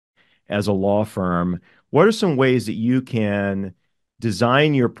as a law firm, what are some ways that you can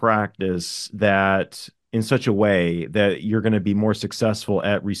design your practice that in such a way that you're going to be more successful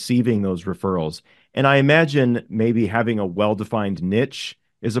at receiving those referrals? And I imagine maybe having a well-defined niche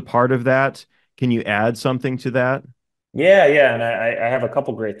is a part of that. Can you add something to that? Yeah, and I have a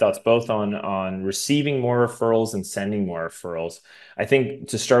couple great thoughts, both on receiving more referrals and sending more referrals. I think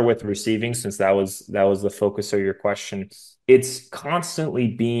to start with receiving, since that was the focus of your question, it's constantly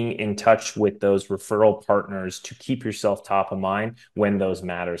being in touch with those referral partners to keep yourself top of mind when those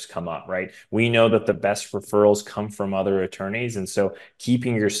matters come up, right? We know that the best referrals come from other attorneys, and so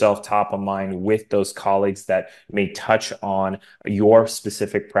keeping yourself top of mind with those colleagues that may touch on your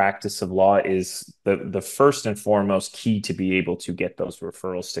specific practice of law is the first and foremost key to be able to get those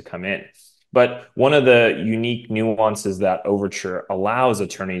referrals to come in. But one of the unique nuances that Overture allows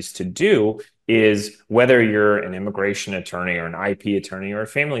attorneys to do is whether you're an immigration attorney or an IP attorney or a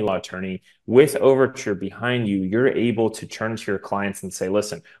family law attorney, with Overture behind you, you're able to turn to your clients and say,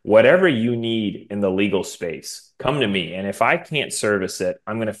 listen, whatever you need in the legal space, come to me. And if I can't service it,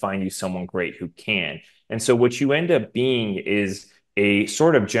 I'm going to find you someone great who can. And so what you end up being is a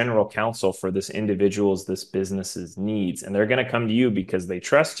sort of general counsel for this individual's, this business's needs. And they're going to come to you because they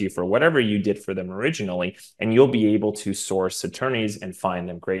trust you for whatever you did for them originally. And you'll be able to source attorneys and find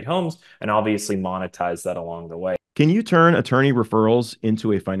them great homes and obviously monetize that along the way. Can you turn attorney referrals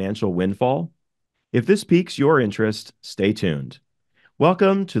into a financial windfall? If this piques your interest, stay tuned.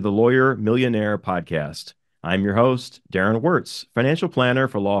 Welcome to the Lawyer Millionaire Podcast. I'm your host, Darren Wurz, financial planner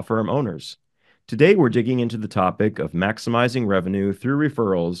for law firm owners. Today, we're digging into the topic of maximizing revenue through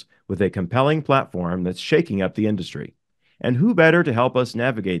referrals with a compelling platform that's shaking up the industry. And who better to help us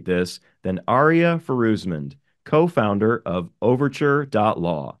navigate this than Arya Firoozmand, co-founder of Overture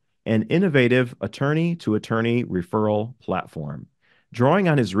Law, an innovative attorney-to-attorney referral platform. Drawing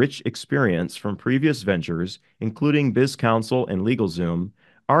on his rich experience from previous ventures, including BizCounsel and LegalZoom,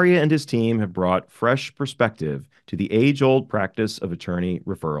 Arya and his team have brought fresh perspective to the age-old practice of attorney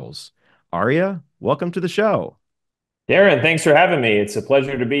referrals. Arya, welcome to the show. Darren, thanks for having me. It's a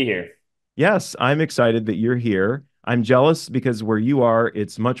pleasure to be here. Yes, I'm excited that you're here. I'm jealous because where you are,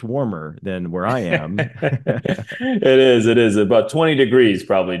 it's much warmer than where I am. It is about 20 degrees,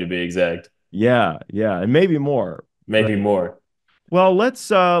 probably to be exact. Yeah, and maybe more. Maybe But more. well, let's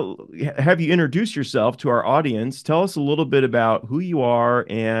have you introduce yourself to our audience. Tell us a little bit about who you are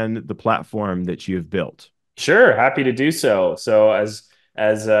and the platform that you have built. Sure, happy to do so. So as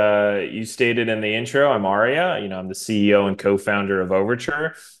you stated in the intro, I'm Arya. I'm the CEO and co-founder of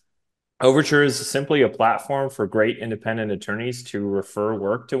Overture. Overture is simply a platform for great independent attorneys to refer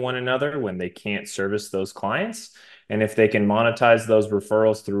work to one another when they can't service those clients. And if they can monetize those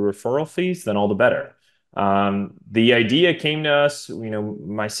referrals through referral fees, then all the better. The idea came to us,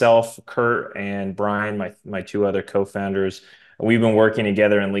 myself, Kurt, and Brian, my two other co-founders. We've been working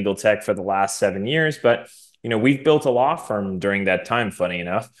together in legal tech for the last 7 years, but we've built a law firm during that time. Funny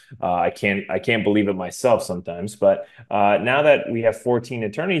enough, I can't believe it myself sometimes. But now that we have 14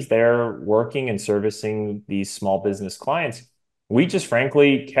 attorneys there working and servicing these small business clients, we just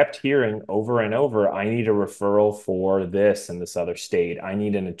frankly kept hearing over and over, I need a referral for this in this other state. I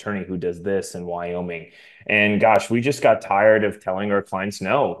need an attorney who does this in Wyoming. And gosh, we just got tired of telling our clients,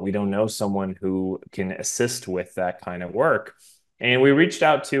 no, we don't know someone who can assist with that kind of work. And we reached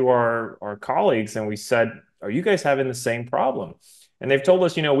out to our colleagues and we said, are you guys having the same problem? And they've told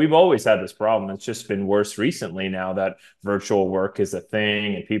us, we've always had this problem. It's just been worse recently now that virtual work is a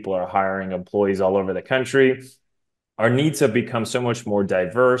thing and people are hiring employees all over the country. Our needs have become so much more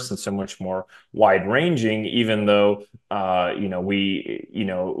diverse and so much more wide ranging, even though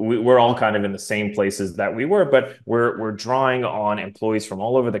we're all kind of in the same places that we were, but we're drawing on employees from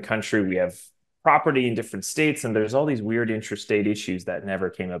all over the country. We have property in different states, and there's all these weird interstate issues that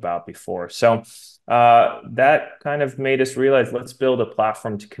never came about before. So that kind of made us realize, let's build a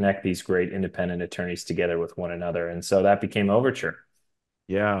platform to connect these great independent attorneys together with one another. And so that became Overture.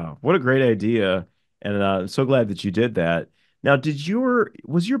 Yeah, what a great idea. And so glad that you did that. Now,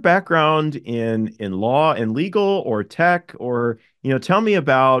 was your background in law and legal or tech or, tell me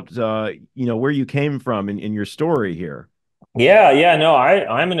about where you came from in your story here. Yeah, no,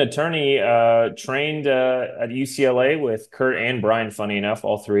 I'm an attorney trained at UCLA with Kurt and Brian. Funny enough,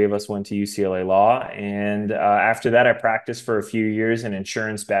 all three of us went to UCLA Law, and after that, I practiced for a few years in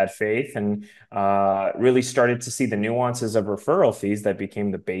insurance bad faith, and really started to see the nuances of referral fees that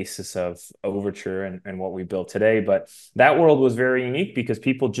became the basis of Overture and what we built today. But that world was very unique because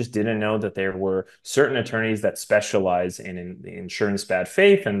people just didn't know that there were certain attorneys that specialize in insurance bad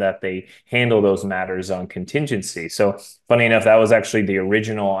faith and that they handle those matters on contingency. So funny funny enough, that was actually the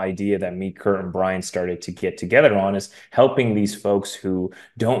original idea that me, Kurt, and Brian started to get together on, is helping these folks who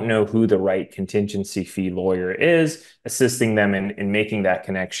don't know who the right contingency fee lawyer is, assisting them in making that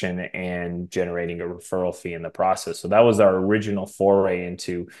connection and generating a referral fee in the process. So that was our original foray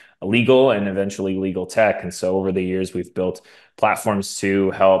into legal and eventually legal tech. And so over the years, we've built platforms to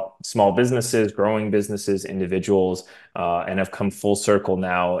help small businesses, growing businesses, individuals, and have come full circle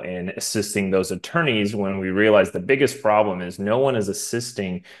now in assisting those attorneys when we realize the biggest problem is no one is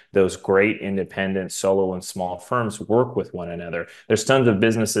assisting those great independent solo and small firms work with one another. There's tons of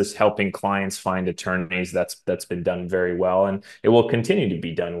businesses helping clients find attorneys. That's been done very well, and it will continue to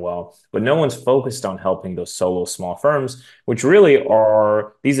be done well. But no one's focused on helping those solo small firms, which really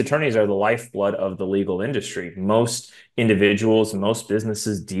are these attorneys are the lifeblood of the legal industry. Most individuals, most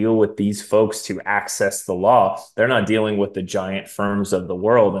businesses deal with these folks to access the law. They're not dealing with the giant firms of the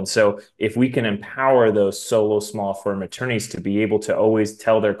world. And so if we can empower those solo small firm attorneys to be able to always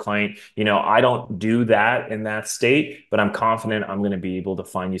tell their client, I don't do that in that state, but I'm confident I'm going to be able to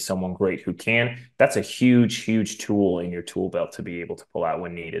find you someone great who can. That's a huge, huge tool in your tool belt to be able to pull out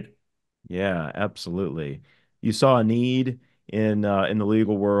when needed. Yeah, absolutely. You saw a need in the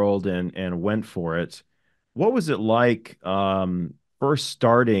legal world and went for it. What was it like first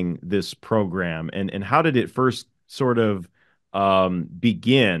starting this program, and how did it first sort of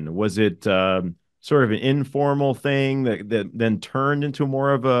begin? Was it sort of an informal thing that then turned into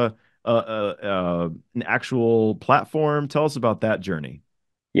more of an actual platform? Tell us about that journey.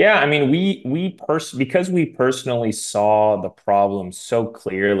 Yeah, I mean, because we personally saw the problem so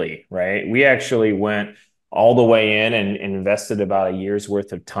clearly, right? We actually went all the way in and invested about a year's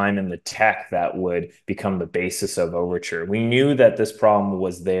worth of time in the tech that would become the basis of Overture. We knew that this problem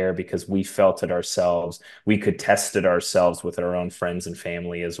was there because we felt it ourselves. We could test it ourselves with our own friends and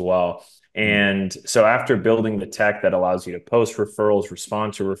family as well. Mm. And so after building the tech that allows you to post referrals,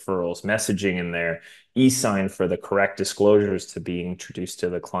 respond to referrals, messaging in there, e-sign for the correct disclosures to be introduced to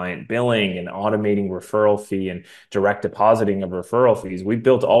the client, billing and automating referral fee and direct depositing of referral fees. We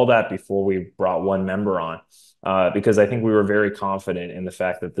built all that before we brought one member on. Because I think we were very confident in the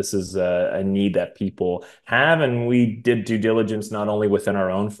fact that this is a need that people have. And we did due diligence not only within our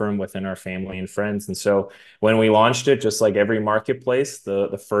own firm, within our family and friends. And so when we launched it, just like every marketplace,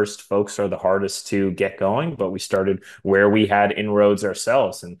 the first folks are the hardest to get going. But we started where we had inroads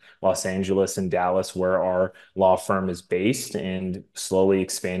ourselves in Los Angeles and Dallas, where our law firm is based, and slowly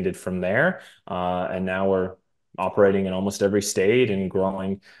expanded from there. And now we're operating in almost every state and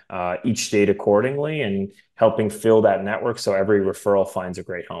growing each state accordingly and helping fill that network so every referral finds a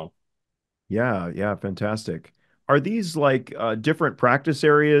great home. Yeah, yeah, fantastic. Are these like different practice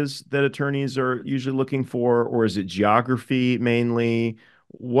areas that attorneys are usually looking for, or is it geography mainly?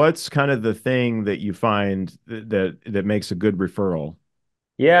 What's kind of the thing that you find that makes a good referral?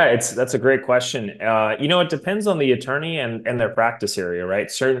 Yeah, that's a great question. It depends on the attorney and their practice area, right?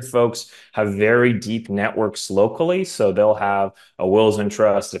 Certain folks have very deep networks locally, so they'll have a wills and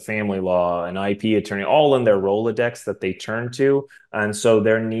trust, a family law, an IP attorney, all in their Rolodex that they turn to. And so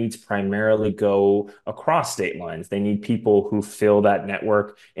their needs primarily go across state lines. They need people who fill that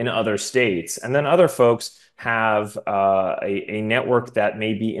network in other states. And then other folks have a network that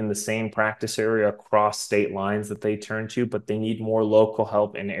may be in the same practice area across state lines that they turn to, but they need more local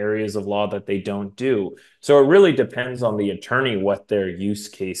help in areas of law that they don't do. So it really depends on the attorney what their use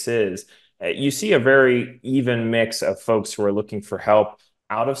case is. You see a very even mix of folks who are looking for help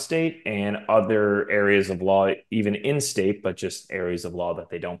out of state and other areas of law, even in state, but just areas of law that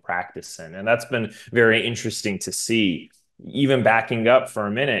they don't practice in. And that's been very interesting to see. Even backing up for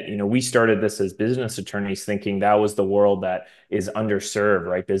a minute, we started this as business attorneys thinking that was the world that is underserved,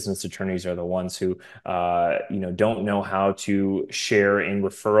 right? Business attorneys are the ones who, don't know how to share in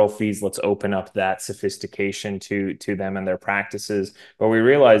referral fees. Let's open up that sophistication to them and their practices. But we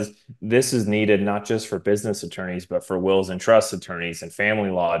realized this is needed not just for business attorneys, but for wills and trust attorneys and family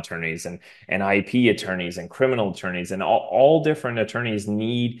law attorneys and IP attorneys and criminal attorneys, and all different attorneys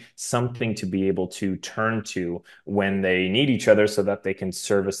need something to be able to turn to when they need each other so that they can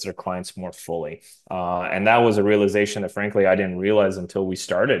service their clients more fully. And that was a realization that, frankly, I didn't realize until we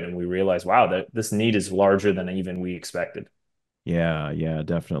started. And we realized, wow, that this need is larger than even we expected. Yeah, yeah,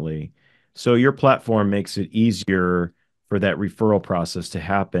 definitely. So your platform makes it easier for that referral process to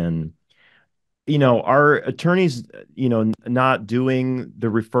happen. Are attorneys, not doing the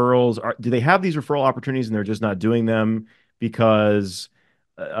referrals? Do they have these referral opportunities and they're just not doing them because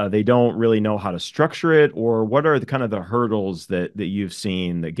they don't really know how to structure it? Or what are the kind of the hurdles that you've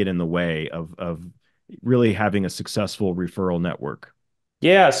seen that get in the way of really having a successful referral network?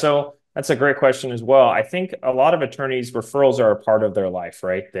 Yeah, so That's a great question as well. I think a lot of attorneys referrals are a part of their life,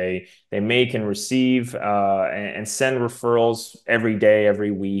 right? They make and receive and send referrals every day,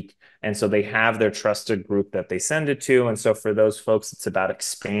 every week. And so they have their trusted group that they send it to. And so for those folks, it's about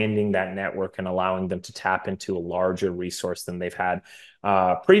expanding that network and allowing them to tap into a larger resource than they've had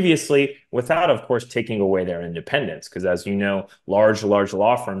previously, without, of course, taking away their independence. Because as you know, large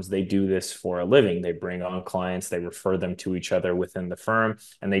law firms, they do this for a living. They bring on clients, they refer them to each other within the firm,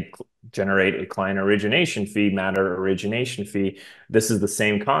 and they generate a client origination fee, matter origination fee. This is the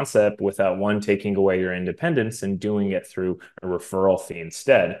same concept without one taking away your independence and doing it through a referral fee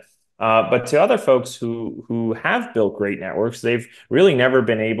instead. But to other folks who have built great networks, they've really never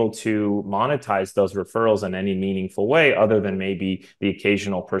been able to monetize those referrals in any meaningful way, other than maybe the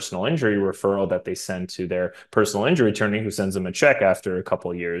occasional personal injury referral that they send to their personal injury attorney, who sends them a check after a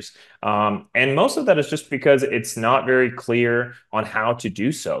couple of years. And most of that is just because it's not very clear on how to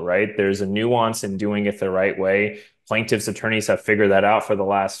do so, right? There's a nuance in doing it the right way. Plaintiffs' attorneys have figured that out for the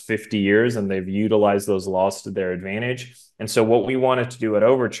last 50 years, and they've utilized those laws to their advantage. And so what we wanted to do at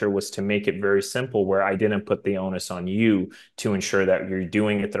Overture was to make it very simple, where I didn't put the onus on you to ensure that you're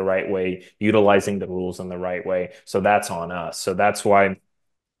doing it the right way, utilizing the rules in the right way. So that's on us. So that's why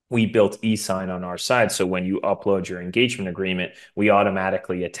we built e-sign on our side. So when you upload your engagement agreement, we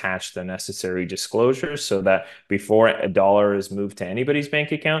automatically attach the necessary disclosures so that before a dollar is moved to anybody's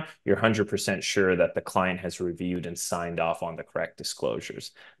bank account, you're 100% sure that the client has reviewed and signed off on the correct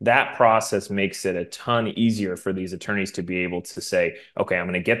disclosures. That process makes it a ton easier for these attorneys to be able to say, okay, I'm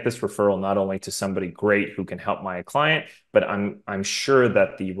going to get this referral not only to somebody great who can help my client, but I'm sure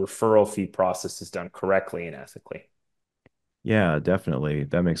that the referral fee process is done correctly and ethically. Yeah, definitely.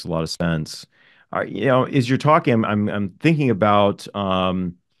 That makes a lot of sense. As you're talking, I'm thinking about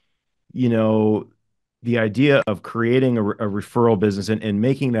you know, the idea of creating a referral business and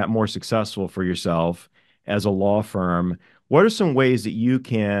making that more successful for yourself as a law firm. What are some ways that you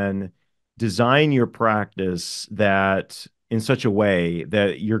can design your practice that in such a way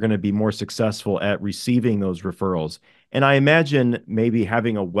that you're going to be more successful at receiving those referrals? And I imagine maybe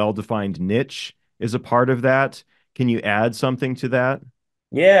having a well-defined niche is a part of that. Can you add something to that?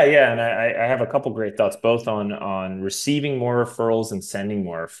 Yeah, and I have a couple great thoughts, both on receiving more referrals and sending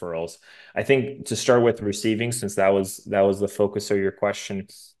more referrals. I think to start with receiving, since that was the focus of your question,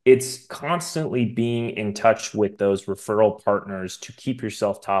 it's constantly being in touch with those referral partners to keep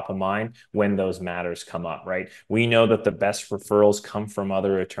yourself top of mind when those matters come up, right? We know that the best referrals come from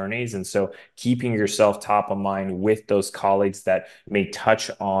other attorneys, and so keeping yourself top of mind with those colleagues that may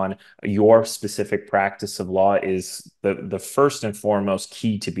touch on your specific practice of law is the first and foremost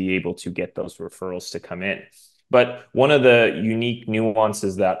key to be able to get those referrals to come in. But one of the unique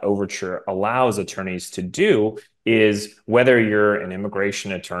nuances that Overture allows attorneys to do is, whether you're an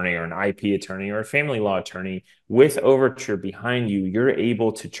immigration attorney or an IP attorney or a family law attorney, with Overture behind you, you're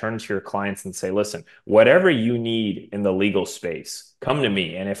able to turn to your clients and say, listen, whatever you need in the legal space, come to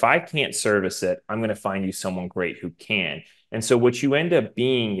me. And if I can't service it, I'm going to find you someone great who can. And so what you end up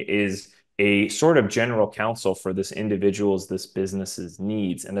being is a sort of general counsel for this individual's, this business's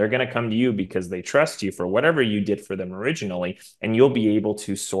needs. And they're going to come to you because they trust you for whatever you did for them originally. And you'll be able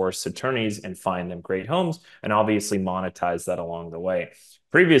to source attorneys and find them great homes and obviously monetize that along the way.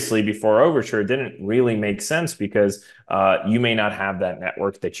 Previously, before Overture, it didn't really make sense because you may not have that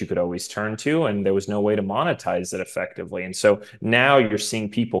network that you could always turn to, and there was no way to monetize it effectively. And so now you're seeing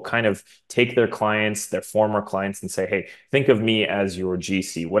people kind of take their clients, their former clients, and say, hey, think of me as your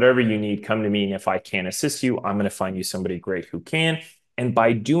GC. Whatever you need, come to me. And if I can't assist you, I'm going to find you somebody great who can. And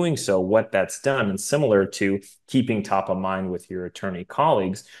by doing so, what that's done, and similar to keeping top of mind with your attorney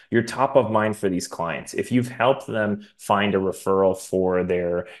colleagues, you're top of mind for these clients. If you've helped them find a referral for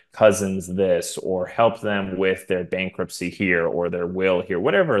their cousin's this, or help them with their bankruptcy here or their will here,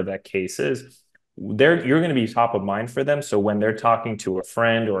 whatever that case is, you're going to be top of mind for them. So when they're talking to a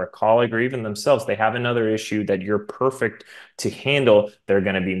friend or a colleague or even themselves, they have another issue that you're perfect to handle, they're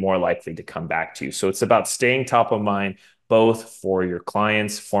going to be more likely to come back to you. So it's about staying top of mind, both for your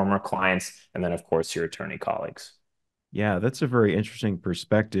clients, former clients, and then of course your attorney colleagues. Yeah, that's a very interesting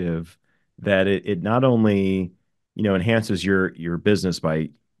perspective that it not only, enhances your business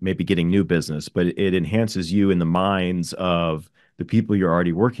by maybe getting new business, but it enhances you in the minds of the people you're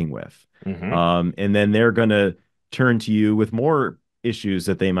already working with. Mm-hmm. And then they're going to turn to you with more issues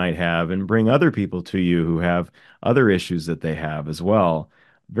that they might have and bring other people to you who have other issues that they have as well.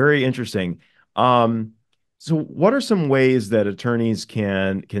 Very interesting. Um, so what are some ways that attorneys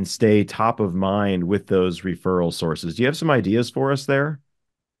can stay top of mind with those referral sources? Do you have some ideas for us there?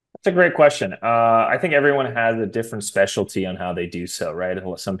 It's a great question. I think everyone has a different specialty on how they do so, right?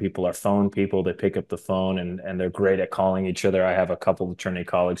 Some people are phone people. They pick up the phone and they're great at calling each other. I have a couple of attorney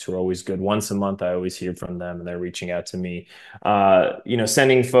colleagues who are always good. Once a month, I always hear from them and they're reaching out to me.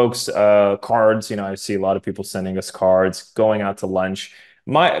 Sending folks cards. I see a lot of people sending us cards, going out to lunch.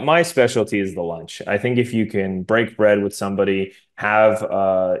 My specialty is the lunch. I think if you can break bread with somebody, have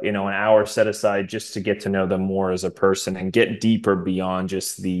an hour set aside just to get to know them more as a person and get deeper beyond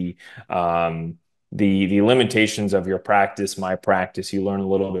just um the limitations of your practice, my practice. You learn a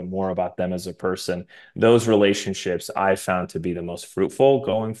little bit more about them as a person. Those relationships I found to be the most fruitful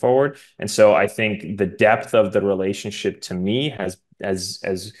going forward. And so I think the depth of the relationship to me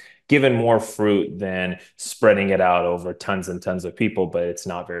has given more fruit than spreading it out over tons and tons of people, but it's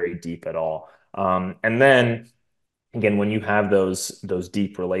not very deep at all. And then again, when you have those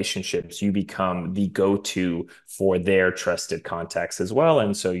deep relationships, you become the go-to for their trusted contacts as well.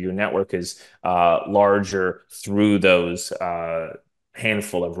 And so your network is larger through those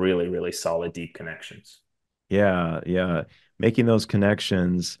handful of really, really solid, deep connections. Yeah, yeah. Making those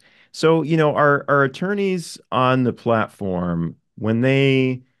connections. So, are attorneys on the platform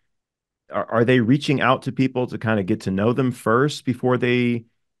when are they reaching out to people to kind of get to know them first before they,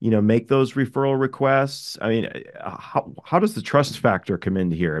 make those referral requests? I mean, how does the trust factor come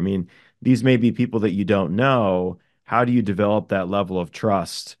into here? I mean, these may be people that you don't know. How do you develop that level of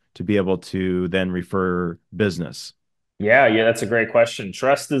trust to be able to then refer business? Yeah, that's a great question.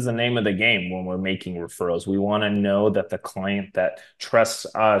 Trust is the name of the game when we're making referrals. We want to know that the client that trusts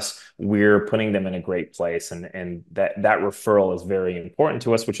us, we're putting them in a great place, and that referral is very important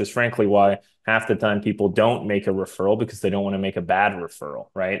to us, which is frankly why half the time people don't make a referral because they don't want to make a bad referral,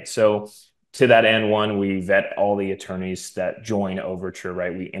 right? So to that end, one, we vet all the attorneys that join Overture,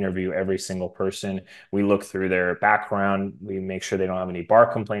 right? We interview every single person. We look through their background. We make sure they don't have any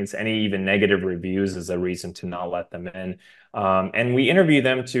bar complaints, any even negative reviews is a reason to not let them in. And we interview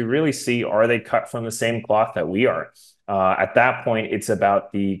them to really see, are they cut from the same cloth that we are? At that point, it's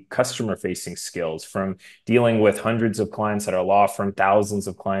about the customer facing skills from dealing with hundreds of clients at our law firm, thousands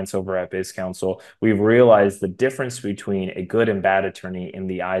of clients over at Biz Counsel. We've realized the difference between a good and bad attorney in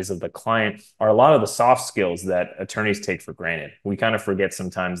the eyes of the client are a lot of the soft skills that attorneys take for granted. We kind of forget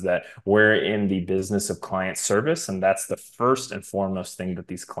sometimes that we're in the business of client service, and that's the first and foremost thing that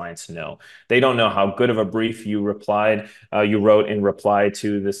these clients know. They don't know how good of a brief you wrote in reply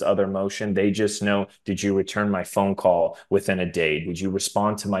to this other motion. They just know, did you return my phone call within a day? Did you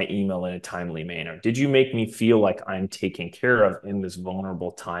respond to my email in a timely manner? Did you make me feel like I'm taken care of in this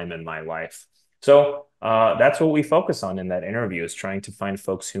vulnerable time in my life? So that's what we focus on in that interview, is trying to find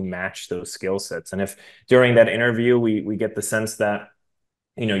folks who match those skill sets. And if during that interview we get the sense that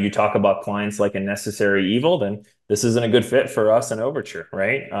you talk about clients like a necessary evil, then this isn't a good fit for us in Overture,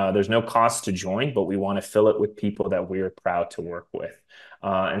 right? There's no cost to join, but we want to fill it with people that we're proud to work with.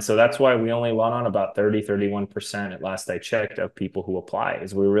 And so that's why we only let on about 31% at last I checked of people who apply,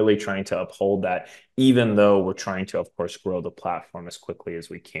 is we're really trying to uphold that, even though we're trying to, of course, grow the platform as quickly as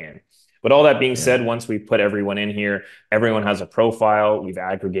we can. But all that being Yeah. said, once we put everyone in here, everyone has a profile. We've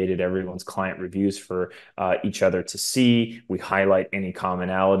aggregated everyone's client reviews for each other to see. We highlight any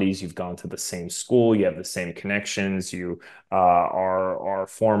commonalities. You've gone to the same school. You have the same connections. You are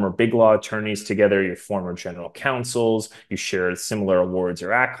former big law attorneys together. You're former general counsels. You share similar awards or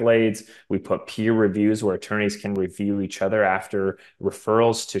accolades. We put peer reviews where attorneys can review each other after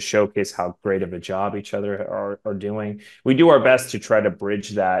referrals to showcase how great of a job each other are doing. We do our best to try to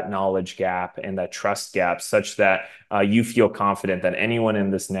bridge that knowledge gap and that trust gap such that you feel confident that anyone in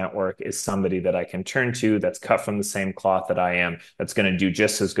this network is somebody that I can turn to, that's cut from the same cloth that I am, that's going to do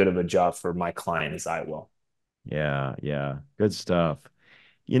just as good of a job for my client as I will. Yeah, yeah. Good stuff.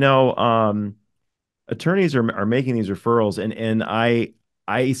 You know, attorneys are making these referrals and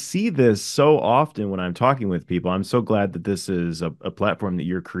I see this so often when I'm talking with people. I'm so glad that this is a platform that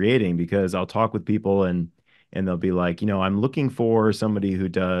you're creating because I'll talk with people and they'll be like, I'm looking for somebody who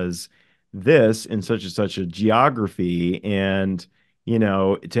does this in such and such a geography and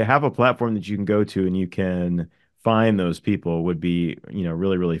to have a platform that you can go to and you can find those people would be,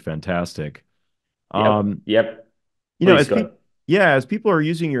 really, really fantastic. Yep. Um, Yep. Please as go ahead. people, yeah, as people are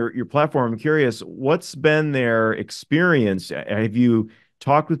using your platform, I'm curious, what's been their experience? Have you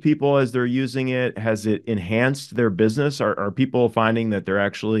talked with people as they're using it? Has it enhanced their business? Are people finding that they're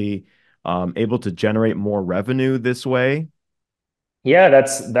actually able to generate more revenue this way? Yeah,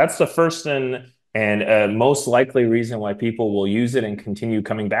 that's the first and most likely reason why people will use it and continue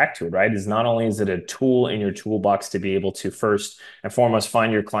coming back to it, right? Is not only is it a tool in your toolbox to be able to first and foremost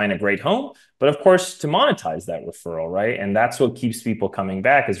find your client a great home, but of course to monetize that referral, right? And that's what keeps people coming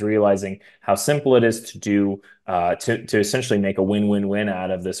back, is realizing how simple it is to do, to essentially make a win-win-win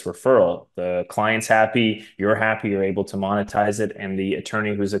out of this referral. The client's happy, you're happy, you're able to monetize it, and the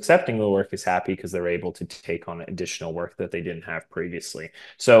attorney who's accepting the work is happy because they're able to take on additional work that they didn't have previously.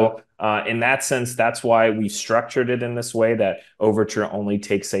 So in that sense, that's why we structured it in this way, that Overture only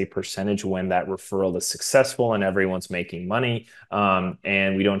takes a percentage when that referral is successful and everyone's making money.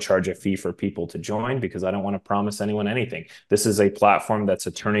 And we don't charge a fee for people to join, because I don't want to promise anyone anything. This is a platform that's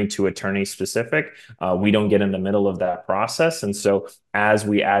attorney to attorney specific. We don't get in the middle of that process. And so as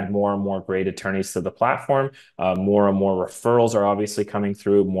we add more and more great attorneys to the platform, more and more referrals are obviously coming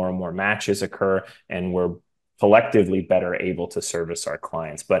through, more and more matches occur, and we're collectively better able to service our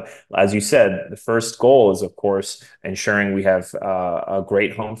clients. But as you said, the first goal is, of course, ensuring we have a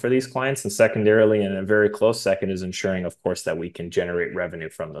great home for these clients. And secondarily, and a very close second, is ensuring, of course, that we can generate revenue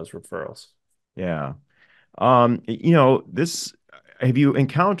from those referrals. Yeah. This, have you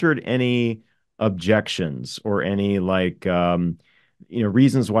encountered any objections or any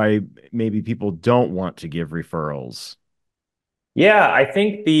reasons why maybe people don't want to give referrals? Yeah, I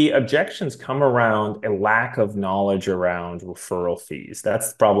think the objections come around a lack of knowledge around referral fees.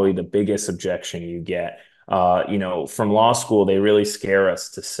 That's probably the biggest objection you get. From law school, they really scare us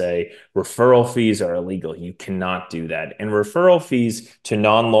to say referral fees are illegal. You cannot do that. And referral fees to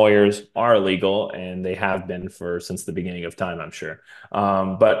non-lawyers are illegal, and they have been since the beginning of time, I'm sure.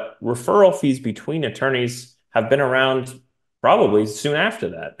 But referral fees between attorneys have been around probably soon after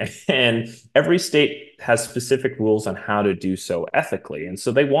that. And every state has specific rules on how to do so ethically. And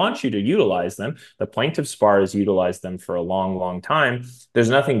so they want you to utilize them. The plaintiff's bar has utilized them for a long, long time.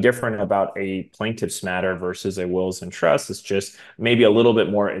 There's nothing different about a plaintiff's matter versus a wills and trusts. It's just maybe a little bit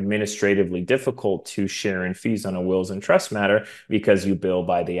more administratively difficult to share in fees on a wills and trust matter, because you bill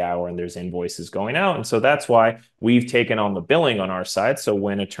by the hour and there's invoices going out. And so that's why we've taken on the billing on our side. So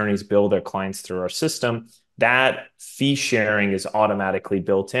when attorneys bill their clients through our system, that fee sharing is automatically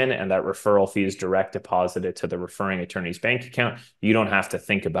built in, and that referral fee is direct deposited to the referring attorney's bank account. You don't have to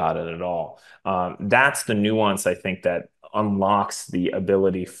think about it at all. That's the nuance, I think, that unlocks the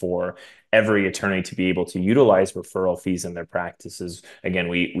ability for every attorney to be able to utilize referral fees in their practices. Again,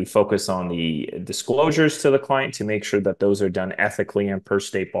 we focus on the disclosures to the client to make sure that those are done ethically and per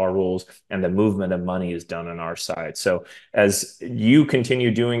state bar rules, and the movement of money is done on our side. So as you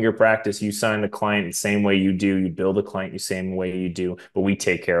continue doing your practice, you sign the client the same way you do, you bill the client the same way you do, but we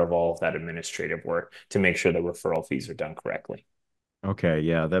take care of all of that administrative work to make sure the referral fees are done correctly. Okay,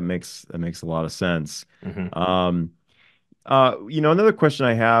 yeah, that makes a lot of sense. Mhm. Um, Another question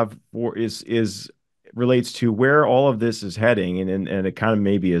I have is relates to where all of this is heading, and it kind of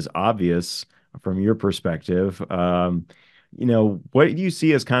maybe is obvious from your perspective. What do you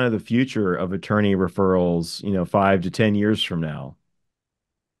see as kind of the future of attorney referrals, 5 to 10 years from now?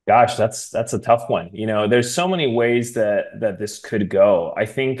 Gosh, that's a tough one. There's so many ways that this could go. I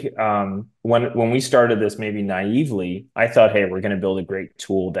think when we started this, maybe naively, I thought, hey, we're going to build a great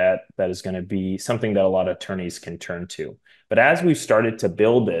tool that is going to be something that a lot of attorneys can turn to. But as we've started to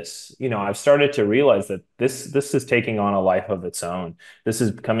build this, I've started to realize that this is taking on a life of its own. This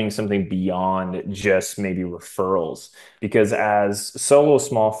is becoming something beyond just maybe referrals. Because as solo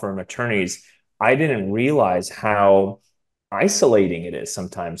small firm attorneys, I didn't realize how isolating it is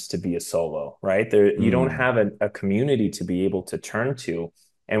sometimes to be a solo, right? You don't Mm, have a community to be able to turn to.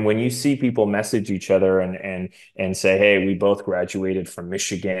 And when you see people message each other and say, "Hey, we both graduated from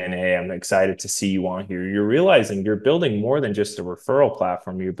Michigan. Hey, I'm excited to see you on here," you're realizing you're building more than just a referral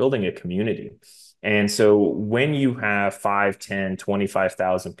platform. You're building a community. And so when you have 5, 10,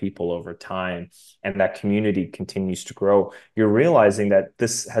 25,000 people over time, and that community continues to grow, you're realizing that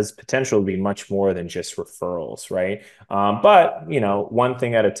this has potential to be much more than just referrals, right? But one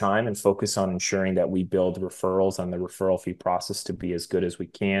thing at a time, and focus on ensuring that we build referrals and the referral fee process to be as good as we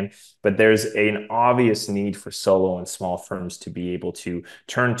can. But there's an obvious need for solo and small firms to be able to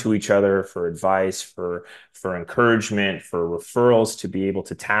turn to each other for advice, for encouragement, for referrals, to be able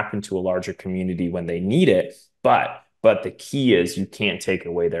to tap into a larger community when they need it. But the key is, you can't take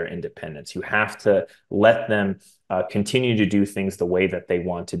away their independence. You have to let them continue to do things the way that they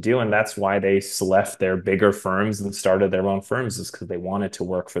want to do. And that's why they left their bigger firms and started their own firms, is because they wanted to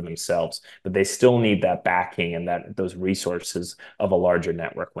work for themselves. But they still need that backing and those resources of a larger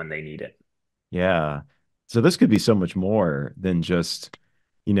network when they need it. yeah. So this could be so much more than just,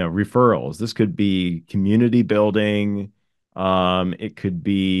 referrals. This could be community building. It could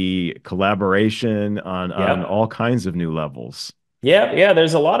be collaboration on Yep. all kinds of new levels. Yeah,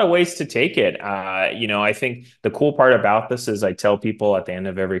 there's a lot of ways to take it. I think the cool part about this is I tell people at the end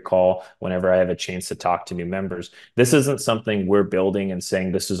of every call, whenever I have a chance to talk to new members, this isn't something we're building and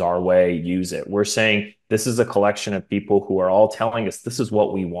saying this is our way, use it. We're saying this is a collection of people who are all telling us this is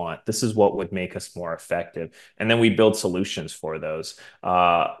what we want, this is what would make us more effective. And then we build solutions for those.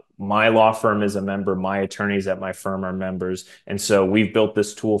 My law firm is a member, my attorneys at my firm are members. And so we've built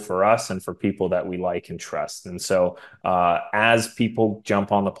this tool for us and for people that we like and trust. And so as people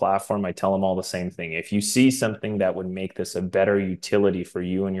jump on the platform, I tell them all the same thing. If you see something that would make this a better utility for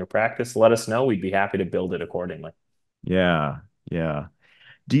you and your practice, let us know. We'd be happy to build it accordingly. Yeah, yeah.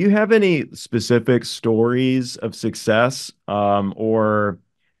 Do you have any specific stories of success, or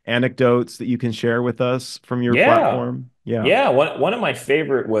anecdotes that you can share with us from your Yeah. platform? Yeah. Yeah, one of my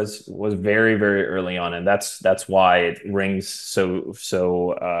favorite was very, very early on, and that's why it rings it's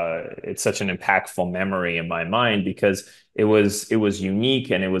such an impactful memory in my mind because it was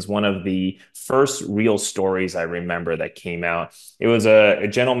unique and it was one of the first real stories I remember that came out. It was a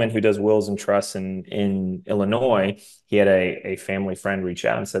gentleman who does wills and trusts in Illinois. He had a family friend reach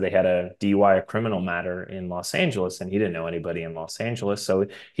out and said they had a DUI, a criminal matter in Los Angeles, and he didn't know anybody in Los Angeles. So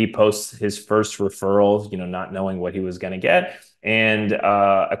he posts his first referral, not knowing what he was going to get. And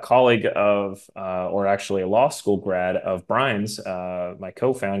a colleague or actually a law school grad of Brian's, my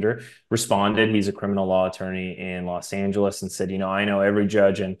co-founder, responded. He's a criminal law attorney in Los Angeles and said, I know every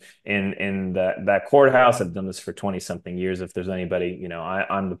judge in that courthouse. I've done this for 20 something years. If there's anybody,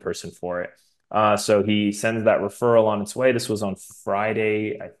 I'm the person for it. So he sends that referral on its way. This was on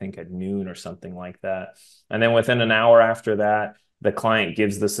Friday, I think at noon or something like that. And then within an hour after that, the client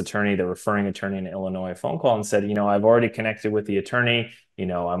gives this attorney, the referring attorney in Illinois, a phone call and said, I've already connected with the attorney.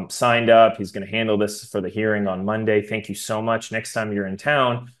 I'm signed up. He's going to handle this for the hearing on Monday. Thank you so much. Next time you're in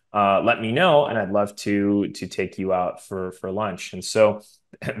town, let me know, and I'd love to take you out for lunch. And so,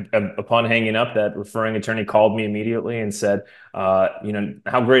 upon hanging up, that referring attorney called me immediately and said,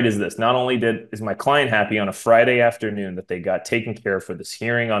 how great is this? Not only is my client happy on a Friday afternoon that they got taken care of for this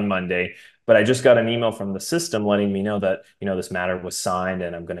hearing on Monday, but I just got an email from the system letting me know that this matter was signed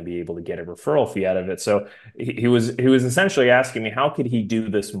and I'm going to be able to get a referral fee out of it. So he was essentially asking me how could he do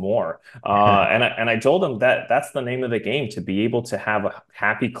this more, and I told him that that's the name of the game, to be able to have a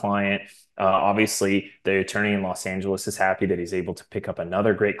happy client. Obviously, the attorney in Los Angeles is happy that he's able to pick up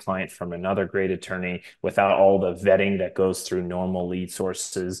another great client from another great attorney without all the vetting that goes through normal lead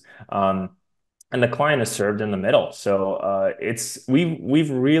sources. And the client is served in the middle. So we've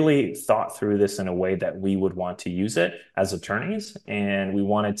really thought through this in a way that we would want to use it as attorneys, and we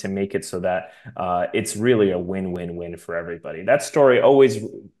wanted to make it so that it's really a win-win-win for everybody. That story always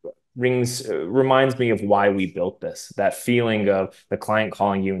reminds me of why we built this. That feeling of the client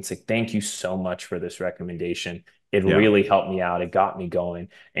calling you and saying, "Thank you so much for this recommendation. It Yeah, really helped me out. It got me going."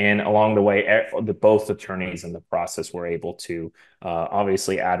 And along the way, both attorneys in the process were able to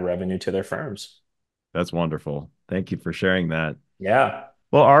obviously add revenue to their firms. that's wonderful. Thank you for sharing that. Yeah.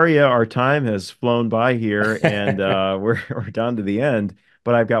 Well, Arya, our time has flown by here, and we're down to the end.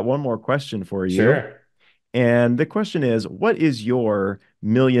 But I've got one more question for you. Sure. And the question is, what is your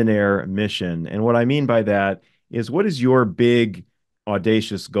millionaire mission? And what I mean by that is, what is your big,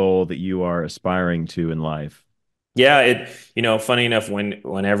 audacious goal that you are aspiring to in life? Yeah, funny enough,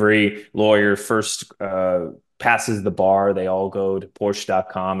 when every lawyer first passes the bar, they all go to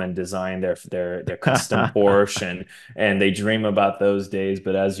Porsche.com and design their custom Porsche, and they dream about those days.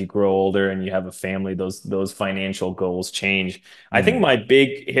 But as you grow older and you have a family, those financial goals change. I think Mm, my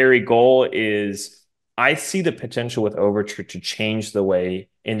big hairy goal is I see the potential with Overture to change the way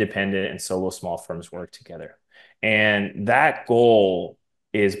independent and solo small firms work together. And that goal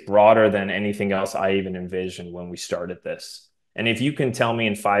is broader than anything else I even envisioned when we started this. And if you can tell me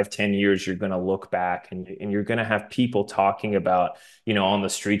in 5, 10 years, you're going to look back and you're going to have people talking about, on the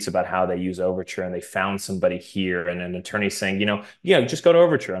streets about how they use Overture and they found somebody here, and an attorney saying, yeah, just go to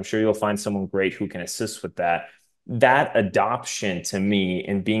Overture. I'm sure you'll find someone great who can assist with that. That adoption to me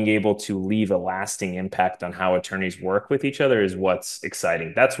and being able to leave a lasting impact on how attorneys work with each other is what's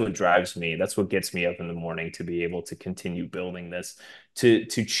exciting. That's what drives me. That's what gets me up in the morning to be able to continue building this, to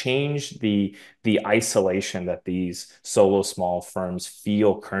change the isolation that these solo small firms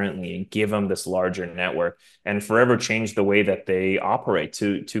feel currently and give them this larger network, and forever change the way that they operate,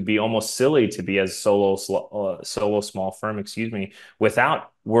 to be almost silly to be as solo small firm, excuse me,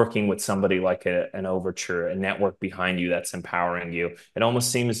 without working with somebody like an Overture, a network behind you that's empowering you. It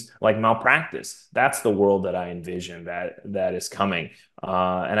almost seems like malpractice. That's the world that I envision that is coming.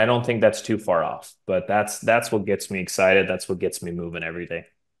 And I don't think that's too far off, but that's what gets me excited. That's what gets me moving every day.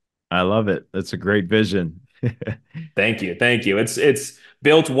 I love it. That's a great vision. Thank you. Thank you. It's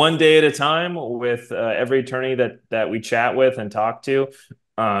built one day at a time with every attorney that we chat with and talk to.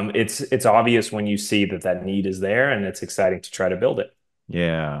 It's obvious when you see that need is there, and it's exciting to try to build it.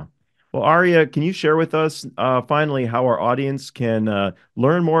 Yeah. Well, Arya, can you share with us finally how our audience can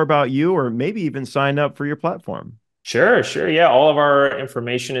learn more about you or maybe even sign up for your platform? Sure, sure. Yeah, all of our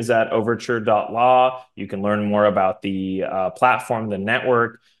information is at overture.law. You can learn more about the platform, the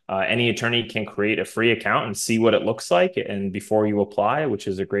network. Any attorney can create a free account and see what it looks like and before you apply, which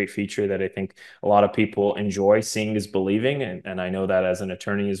is a great feature that I think a lot of people enjoy. Seeing is believing, and I know that as an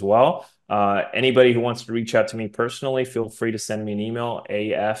attorney as well. Anybody who wants to reach out to me personally, feel free to send me an email,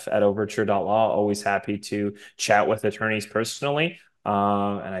 af@overture.law. Always happy to chat with attorneys personally.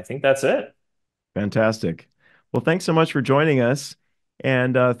 And I think that's it. Fantastic. Well, thanks so much for joining us.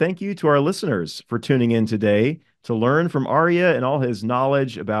 And thank you to our listeners for tuning in today to learn from Arya and all his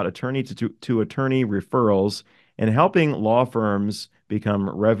knowledge about attorney to attorney referrals and helping law firms become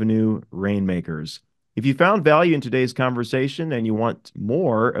revenue rainmakers. If you found value in today's conversation and you want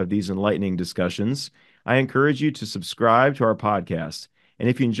more of these enlightening discussions, I encourage you to subscribe to our podcast. And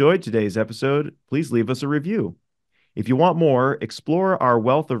if you enjoyed today's episode, please leave us a review. If you want more, explore our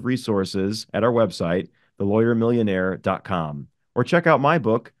wealth of resources at our website, thelawyermillionaire.com, or check out my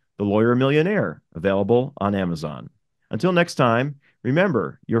book, The Lawyer Millionaire, available on Amazon. Until next time,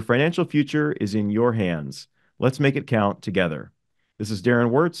 remember, your financial future is in your hands. Let's make it count together. This is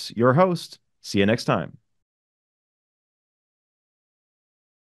Darren Wurz, your host. See you next time.